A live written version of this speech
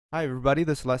Hi, everybody.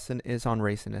 This lesson is on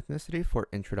race and ethnicity for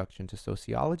Introduction to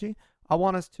Sociology. I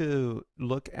want us to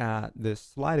look at this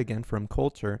slide again from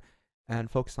culture and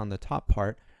focus on the top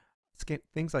part.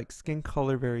 Things like skin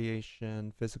color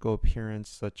variation, physical appearance,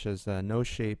 such as nose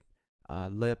shape,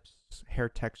 lips, hair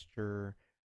texture,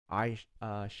 eye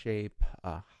shape,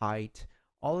 height.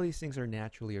 All of these things are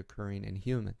naturally occurring in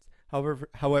humans.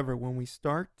 However, when we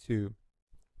start to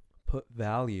put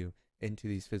value into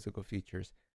these physical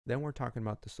features, then we're talking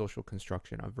about the social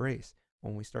construction of race.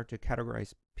 When we start to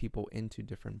categorize people into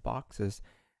different boxes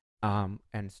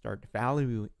and start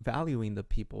valuing the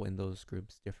people in those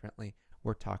groups differently,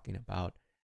 we're talking about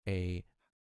a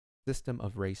system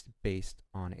of race based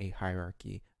on a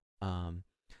hierarchy.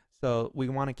 So we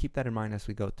want to keep that in mind as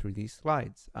we go through these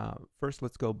slides. First,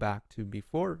 let's go back to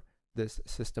before this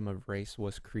system of race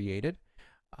was created.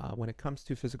 When it comes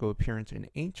to physical appearance in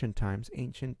ancient times,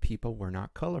 ancient people were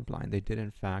not colorblind. They did,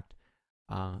 in fact,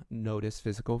 notice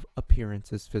physical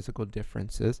appearances, physical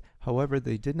differences. However,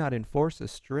 they did not enforce a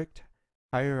strict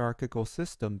hierarchical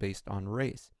system based on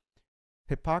race.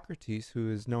 Hippocrates, who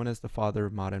is known as the father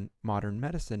of modern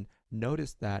medicine,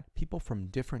 noticed that people from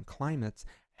different climates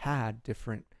had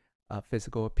different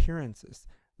physical appearances.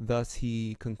 Thus,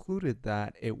 he concluded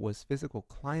that it was physical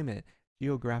climate,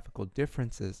 geographical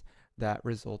differences that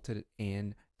resulted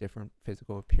in different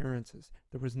physical appearances.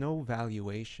 There was no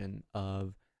valuation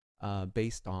of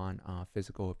based on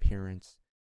physical appearances.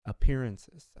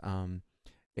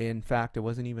 In fact, it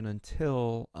wasn't even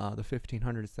until the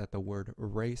 1500s that the word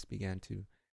race began to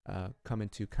come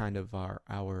into kind of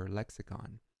our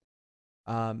lexicon.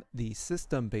 The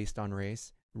system based on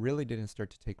race really didn't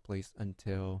start to take place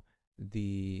until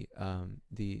the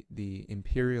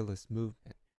imperialist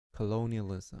movement,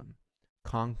 colonialism,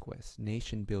 conquest,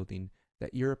 nation building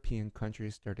that European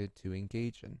countries started to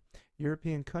engage in.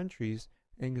 European countries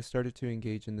started to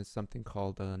engage in this something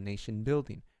called nation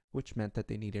building, which meant that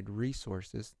they needed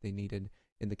resources. They needed,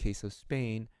 in the case of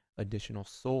Spain, additional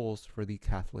souls for the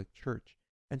Catholic Church.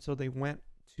 And so they went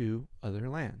to other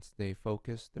lands. They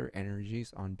focused their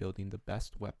energies on building the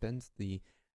best weapons, the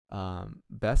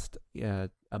best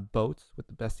boats with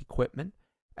the best equipment,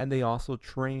 and they also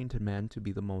trained men to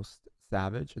be the most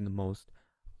savage and the most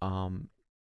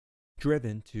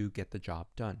driven to get the job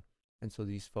done. And so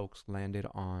these folks landed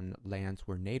on lands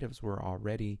where natives were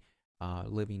already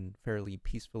living fairly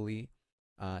peacefully,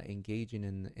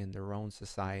 engaging in their own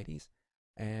societies,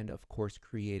 and of course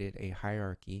created a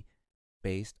hierarchy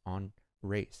based on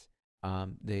race.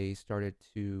 They started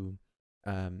to,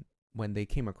 when they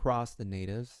came across the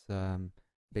natives,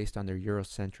 based on their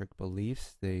Eurocentric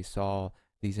beliefs, they saw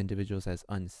these individuals as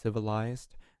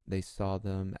uncivilized. They saw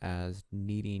them as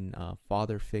needing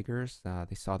father figures.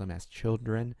 They saw them as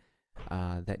children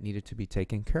that needed to be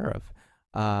taken care of.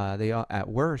 At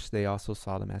worst, they also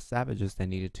saw them as savages that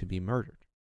needed to be murdered.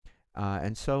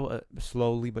 And so,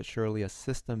 slowly but surely, a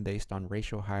system based on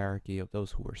racial hierarchy of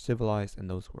those who were civilized and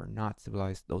those who were not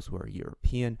civilized, those who are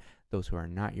European, those who are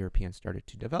not European, started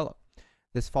to develop.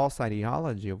 This false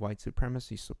ideology of white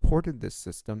supremacy supported this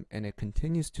system, and it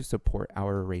continues to support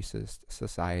our racist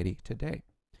society today.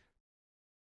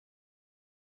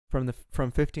 From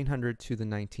 1500 to the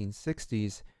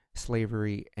 1960s,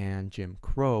 slavery and Jim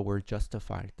Crow were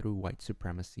justified through white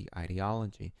supremacy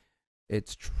ideology.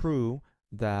 It's true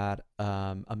that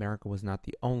America was not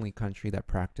the only country that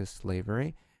practiced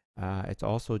slavery. It's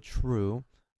also true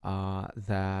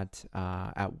that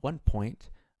at one point,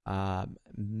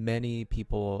 many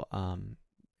people,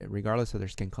 regardless of their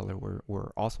skin color,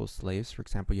 were also slaves. For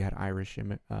example, you had Irish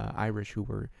who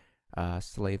were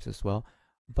slaves as well.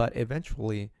 But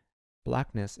eventually,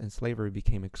 blackness and slavery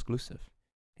became exclusive.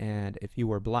 And if you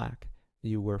were black,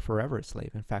 you were forever a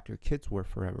slave. In fact, your kids were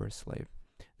forever a slave.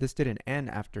 This didn't end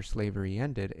after slavery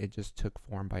ended. It just took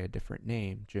form by a different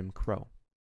name, Jim Crow.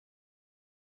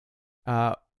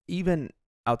 Even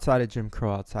outside of Jim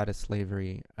Crow, outside of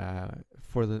slavery,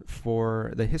 for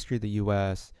the history of the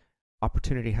U.S.,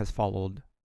 opportunity has followed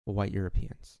white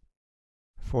Europeans.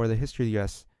 For the history of the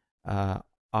U.S.,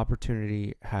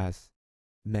 opportunity has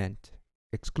meant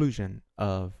exclusion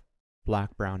of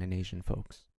black, brown, and Asian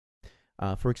folks.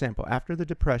 For example, after the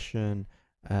Depression,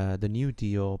 the New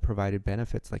Deal provided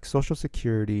benefits like Social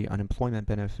Security, unemployment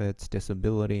benefits,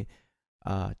 disability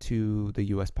to the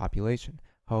U.S. population.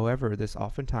 However, this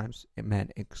oftentimes it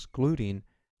meant excluding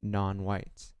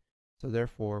non-whites. So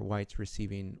therefore, whites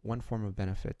receiving one form of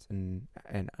benefits and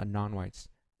non-whites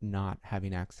not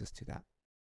having access to that.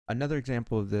 Another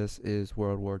example of this is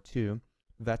World War II.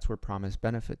 Vets were promised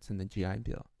benefits in the GI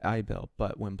Bill,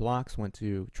 but when blacks went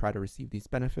to try to receive these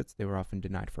benefits, they were often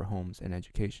denied for homes and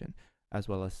education. as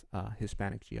well as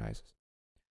Hispanic GIs.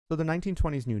 So the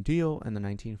 1920s New Deal and the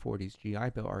 1940s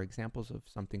GI Bill are examples of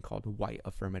something called white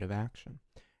affirmative action.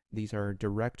 These are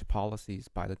direct policies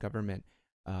by the government,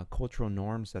 cultural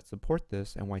norms that support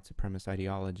this, and white supremacist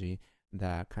ideology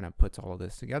that kind of puts all of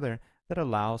this together that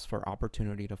allows for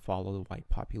opportunity to follow the white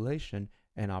population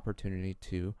and opportunity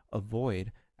to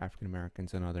avoid African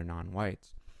Americans and other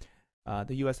non-whites.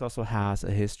 The U.S. also has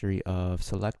a history of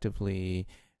selectively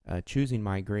choosing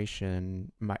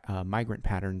migrant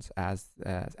patterns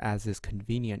as is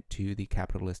convenient to the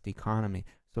capitalist economy.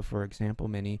 So, for example,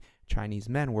 many Chinese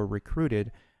men were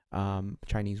recruited.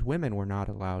 Chinese women were not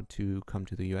allowed to come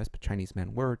to the U.S., but Chinese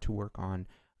men were to work on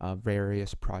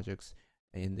various projects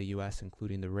in the U.S.,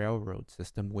 including the railroad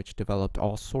system, which developed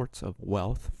all sorts of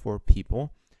wealth for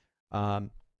people,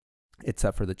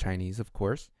 except for the Chinese, of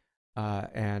course.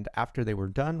 And after they were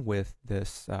done with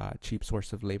this cheap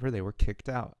source of labor, they were kicked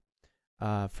out.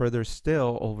 Further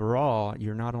still, overall,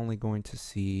 you're not only going to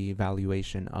see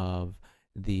valuation of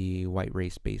the white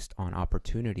race based on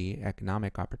opportunity,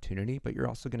 economic opportunity, but you're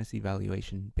also going to see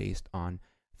valuation based on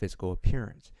physical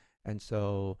appearance. And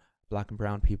so Black and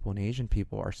brown people and Asian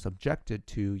people are subjected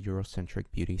to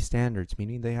Eurocentric beauty standards,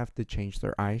 meaning they have to change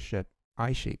their eye shapes.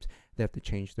 They have to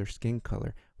change their skin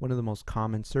color. One of the most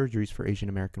common surgeries for Asian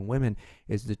American women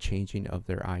is the changing of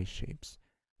their eye shapes.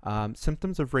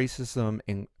 Symptoms of racism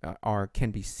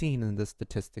can be seen in the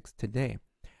statistics today.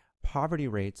 Poverty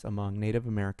rates among Native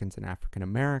Americans and African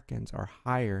Americans are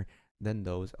higher than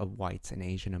those of whites and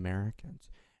Asian Americans.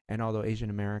 And although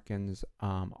Asian Americans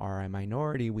are a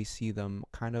minority, we see them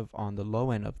kind of on the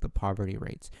low end of the poverty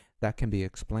rates. That can be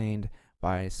explained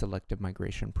by selective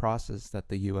migration process that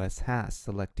the U.S. has,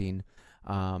 selecting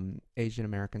Asian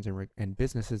Americans and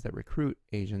businesses that recruit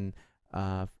Asian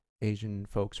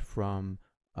folks from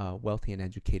wealthy and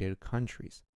educated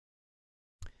countries.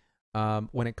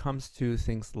 When it comes to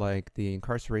things like the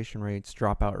incarceration rates,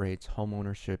 dropout rates, home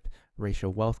ownership,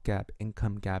 racial wealth gap,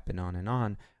 income gap, and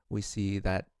on, we see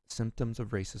that symptoms of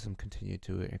racism continue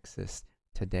to exist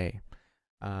today.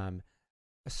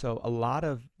 So a lot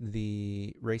of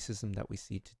the racism that we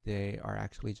see today are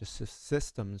actually just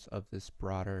systems of this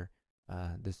broader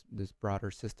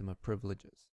system of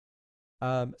privileges.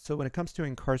 So when it comes to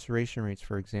incarceration rates,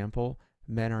 for example,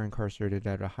 men are incarcerated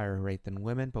at a higher rate than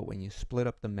women, but when you split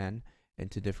up the men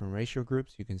into different racial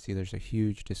groups, you can see there's a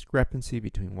huge discrepancy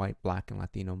between white, Black, and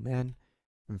Latino men.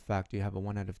 In fact, you have a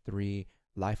 1 out of 3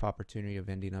 life opportunity of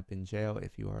ending up in jail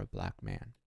if you are a Black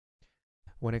man.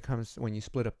 When you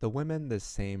split up the women, the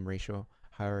same racial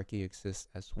hierarchy exists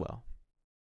as well.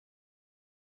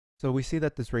 So we see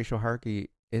that this racial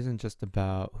hierarchy isn't just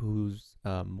about who's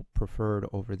preferred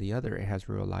over the other, it has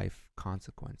real life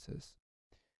consequences.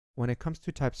 When it comes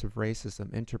to types of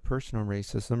racism, interpersonal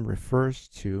racism refers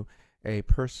to a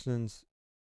person's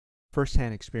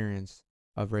firsthand experience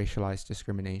of racialized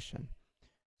discrimination.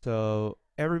 So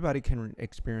everybody can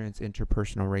experience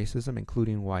interpersonal racism,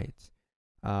 including whites.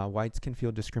 Whites can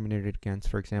feel discriminated against,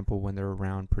 for example, when they're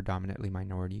around predominantly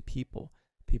minority people.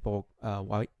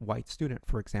 White student,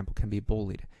 for example, can be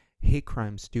bullied. Hate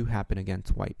crimes do happen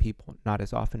against white people, not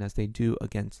as often as they do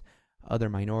against other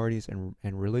minorities and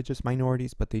religious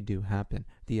minorities, but they do happen.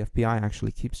 The FBI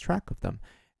actually keeps track of them.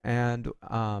 And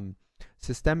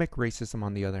systemic racism,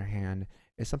 on the other hand,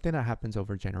 is something that happens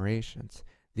over generations.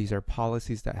 These are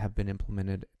policies that have been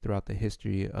implemented throughout the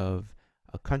history of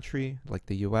a country like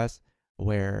the U.S.,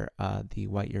 where the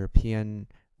white European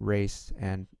race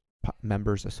and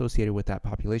members associated with that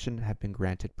population have been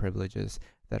granted privileges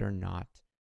that are not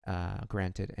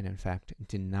granted and, in fact,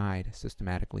 denied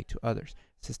systematically to others.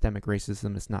 Systemic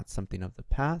racism is not something of the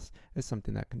past, it's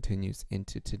something that continues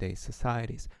into today's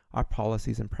societies. Our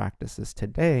policies and practices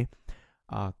today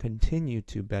continue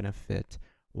to benefit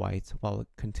whites while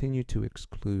continue to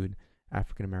exclude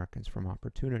African Americans from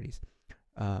opportunities.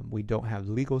 We don't have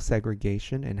legal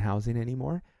segregation in housing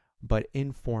anymore, but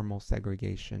informal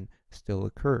segregation still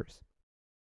occurs.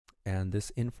 And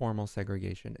this informal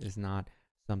segregation is not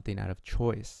something out of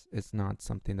choice. It's not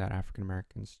something that African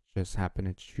Americans just happen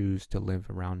to choose to live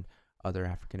around other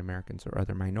African Americans or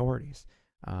other minorities.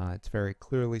 It's very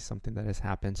clearly something that has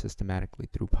happened systematically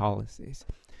through policies.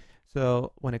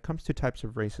 So when it comes to types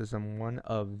of racism, one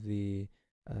of the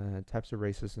types of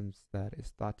racism that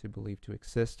is thought to believe to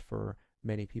exist for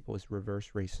many people is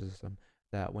reverse racism,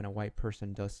 that when a white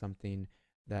person does something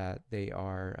that they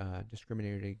are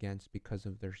discriminated against because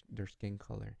of their skin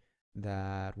color,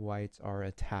 that whites are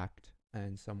attacked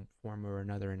in some form or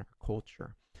another in our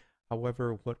culture.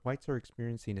 However, what whites are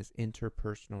experiencing is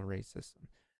interpersonal racism.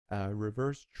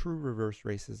 True reverse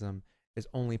racism is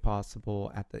only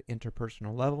possible at the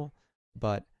interpersonal level,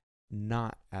 but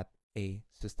not at a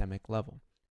systemic level.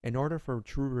 In order for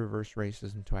true reverse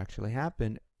racism to actually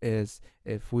happen, is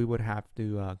if we would have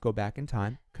to go back in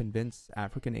time, convince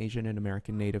African, Asian, and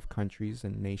American native countries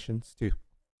and nations to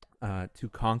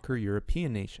conquer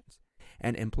European nations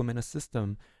and implement a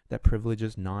system that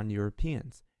privileges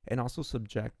non-Europeans and also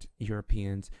subject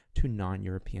Europeans to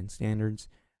non-European standards.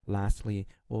 Lastly,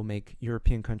 we would make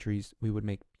European countries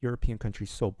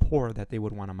so poor that they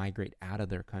would want to migrate out of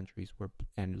their countries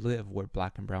and live where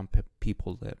black and brown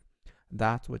people live.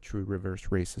 That's what true reverse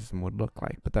racism would look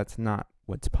like, but that's not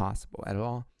what's possible at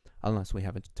all unless we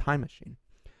have a time machine.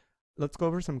 Let's go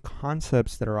over some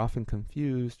concepts that are often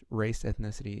confused: race,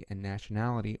 ethnicity, and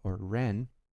nationality, or REN.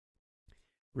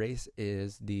 Race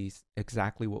is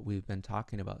exactly what we've been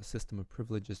talking about, a system of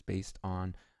privileges based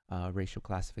on racial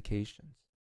classifications.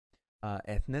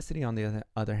 Ethnicity, on the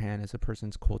other hand, is a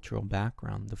person's cultural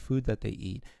background, the food that they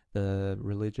eat, the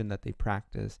religion that they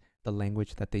practice, the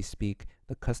language that they speak,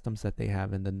 the customs that they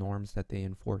have, and the norms that they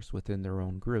enforce within their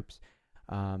own groups.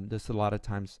 This a lot of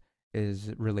times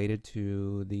is related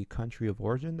to the country of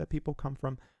origin that people come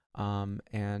from,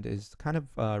 and is kind of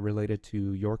related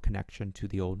to your connection to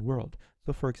the old world.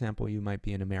 So, for example, you might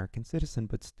be an American citizen,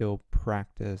 but still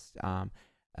practice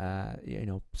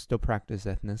ethnicity.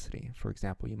 For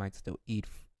example, you might still eat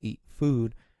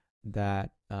food that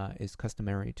is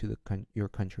customary to your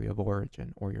country of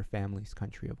origin or your family's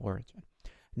country of origin.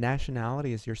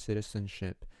 Nationality is your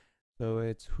citizenship. So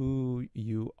it's who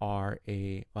you are,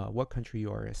 what country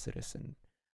you are a citizen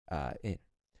in.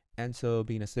 And so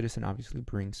being a citizen obviously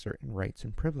brings certain rights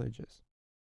and privileges.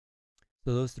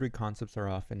 So those three concepts are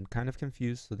often kind of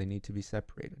confused, so they need to be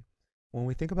separated. When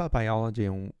we think about biology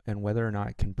and whether or not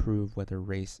it can prove whether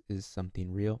race is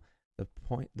something real,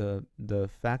 the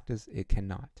fact is it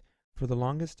cannot. For the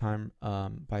longest time,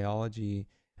 biology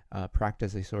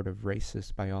practiced a sort of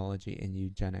racist biology in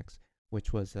eugenics,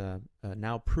 which was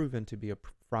now proven to be a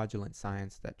fraudulent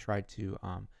science that tried to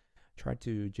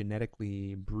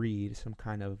genetically breed some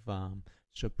kind of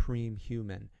supreme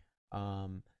human.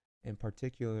 And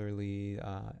particularly,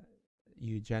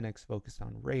 eugenics focused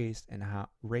on race and how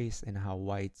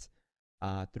whites,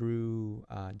 through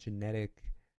genetic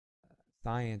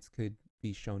science, could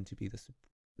be shown to be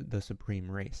the supreme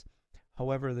race.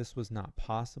 However, this was not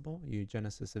possible.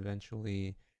 Eugenicists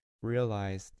eventually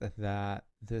realized that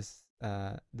this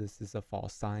is a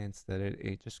false science, that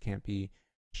it just can't be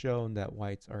shown that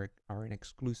whites are an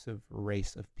exclusive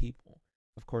race of people.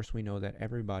 Of course, we know that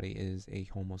everybody is a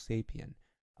Homo sapien.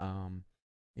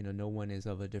 No one is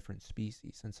of a different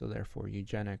species, and so therefore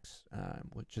eugenics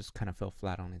just kind of fell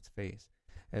flat on its face.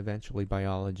 Eventually,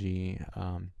 biology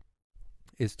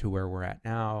is to where we're at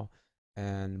now,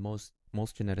 and most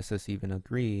geneticists even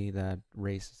agree that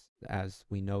race, as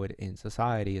we know it in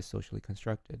society, is socially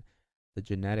constructed. The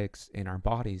genetics in our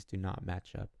bodies do not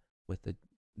match up with the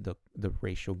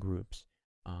racial groups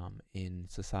in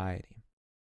society.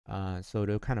 So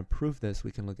to kind of prove this,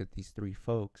 we can look at these three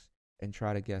folks and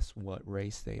try to guess what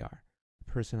race they are.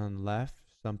 The person on the left,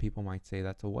 some people might say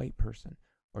that's a white person,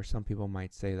 or some people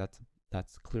might say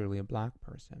that's clearly a black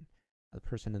person. The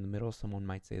person in the middle, someone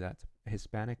might say that's a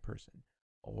Hispanic person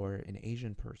or an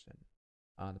Asian person.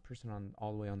 The person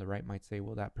all the way on the right might say,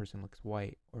 well, that person looks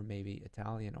white, or maybe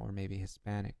Italian, or maybe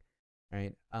Hispanic,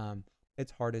 right?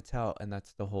 It's hard to tell, and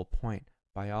that's the whole point.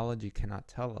 Biology cannot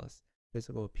tell us,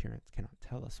 physical appearance cannot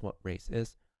tell us what race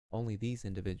is. Only these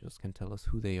individuals can tell us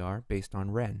who they are based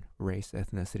on REN, race,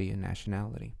 ethnicity, and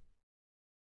nationality.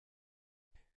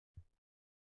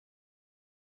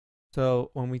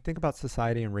 So when we think about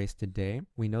society and race today,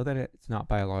 we know that it's not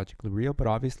biologically real, but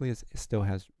obviously it still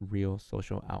has real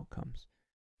social outcomes.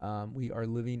 We are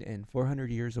living in 400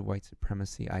 years of white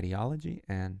supremacy ideology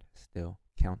and still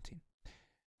counting.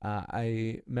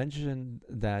 I mentioned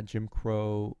that Jim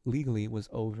Crow legally was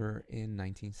over in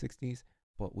 1960s,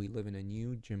 but we live in a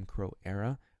new Jim Crow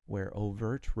era where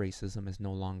overt racism is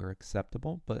no longer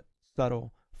acceptable, but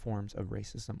subtle forms of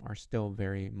racism are still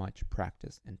very much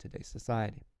practiced in today's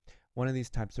society. One of these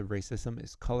types of racism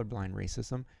is colorblind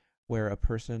racism, where a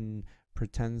person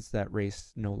pretends that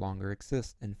race no longer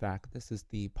exists. In fact, this is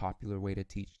the popular way to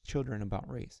teach children about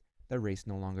race, that race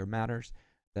no longer matters,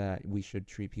 that we should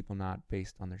treat people not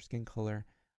based on their skin color,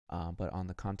 but on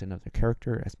the content of their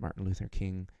character, as Martin Luther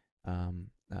King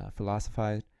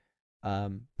philosophized.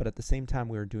 But at the same time,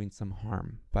 we're doing some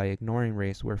harm. By ignoring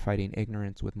race, we're fighting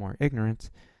ignorance with more ignorance.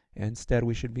 Instead,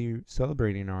 we should be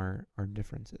celebrating our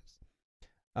differences.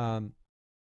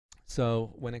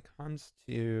 So when it comes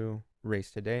to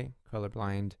race today,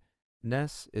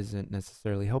 colorblindness isn't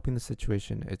necessarily helping the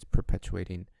situation, it's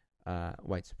perpetuating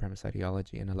white supremacist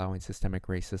ideology and allowing systemic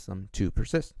racism to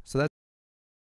persist. So that's